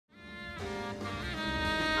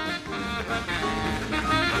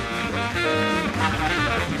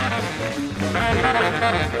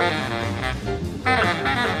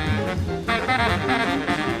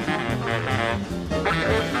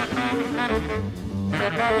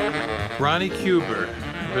Ronnie Cuber.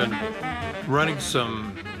 I've been running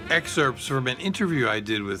some excerpts from an interview I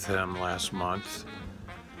did with him last month.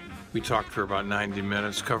 We talked for about 90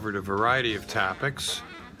 minutes, covered a variety of topics.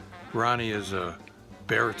 Ronnie is a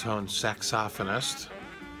baritone saxophonist,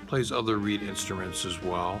 plays other reed instruments as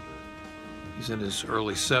well. He's in his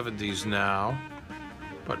early 70s now,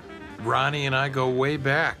 but Ronnie and I go way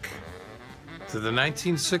back to the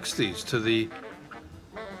 1960s, to the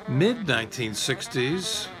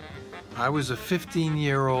mid-1960s. I was a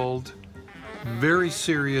 15-year-old, very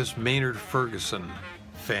serious Maynard Ferguson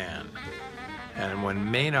fan. And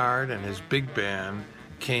when Maynard and his big band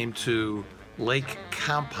came to Lake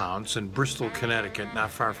Compounce in Bristol, Connecticut,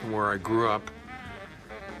 not far from where I grew up,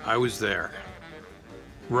 I was there.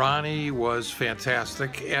 Ronnie was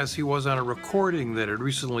fantastic, as he was on a recording that had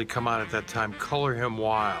recently come out at that time, Color Him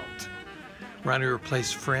Wild. Ronnie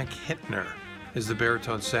replaced Frank Zappa as the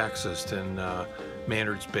baritone saxist in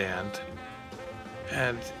Maynard's band.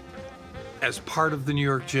 And as part of the New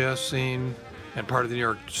York jazz scene and part of the New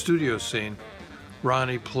York studio scene,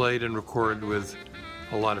 Ronnie played and recorded with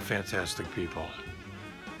a lot of fantastic people,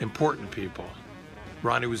 important people.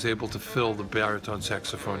 Ronnie was able to fill the baritone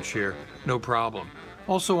saxophone chair, no problem.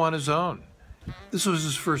 Also on his own. This was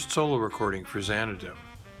his first solo recording for Xanadu.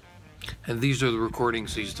 And these are the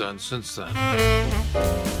recordings he's done since then.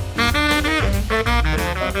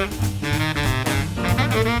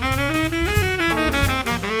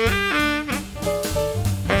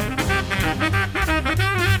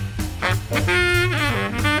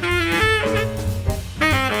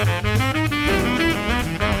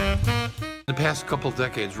 In the past couple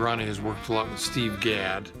decades, Ronnie has worked a lot with Steve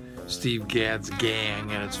Gadd's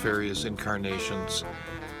gang and its various incarnations.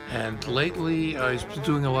 And lately, he's been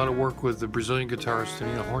doing a lot of work with the Brazilian guitarist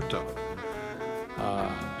Nino Horto,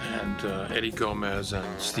 and Eddie Gomez and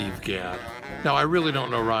Steve Gadd. Now, I really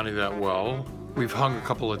don't know Ronnie that well. We've hung a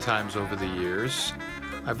couple of times over the years.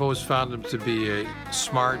 I've always found him to be a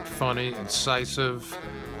smart, funny, incisive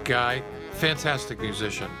guy, fantastic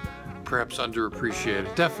musician, perhaps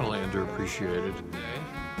underappreciated, definitely underappreciated.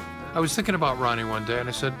 I was thinking about Ronnie one day and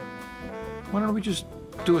I said, why don't we just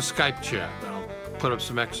do a Skype chat? I'll put up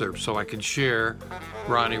some excerpts so I can share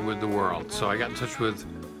Ronnie with the world. So I got in touch with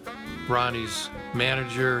Ronnie's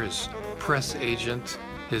manager, his press agent,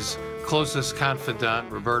 his closest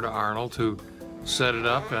confidant, Roberta Arnold, who set it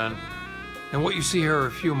up. And what you see here are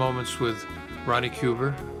a few moments with Ronnie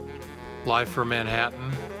Cuber, live from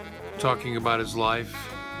Manhattan, talking about his life,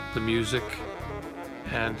 the music,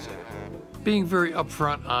 and being very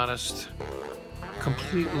upfront, honest,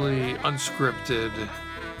 completely unscripted,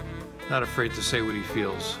 not afraid to say what he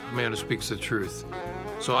feels, a man who speaks the truth.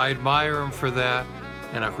 So I admire him for that,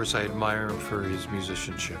 and of course I admire him for his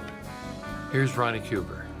musicianship. Here's Ronnie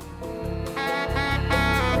Cuber.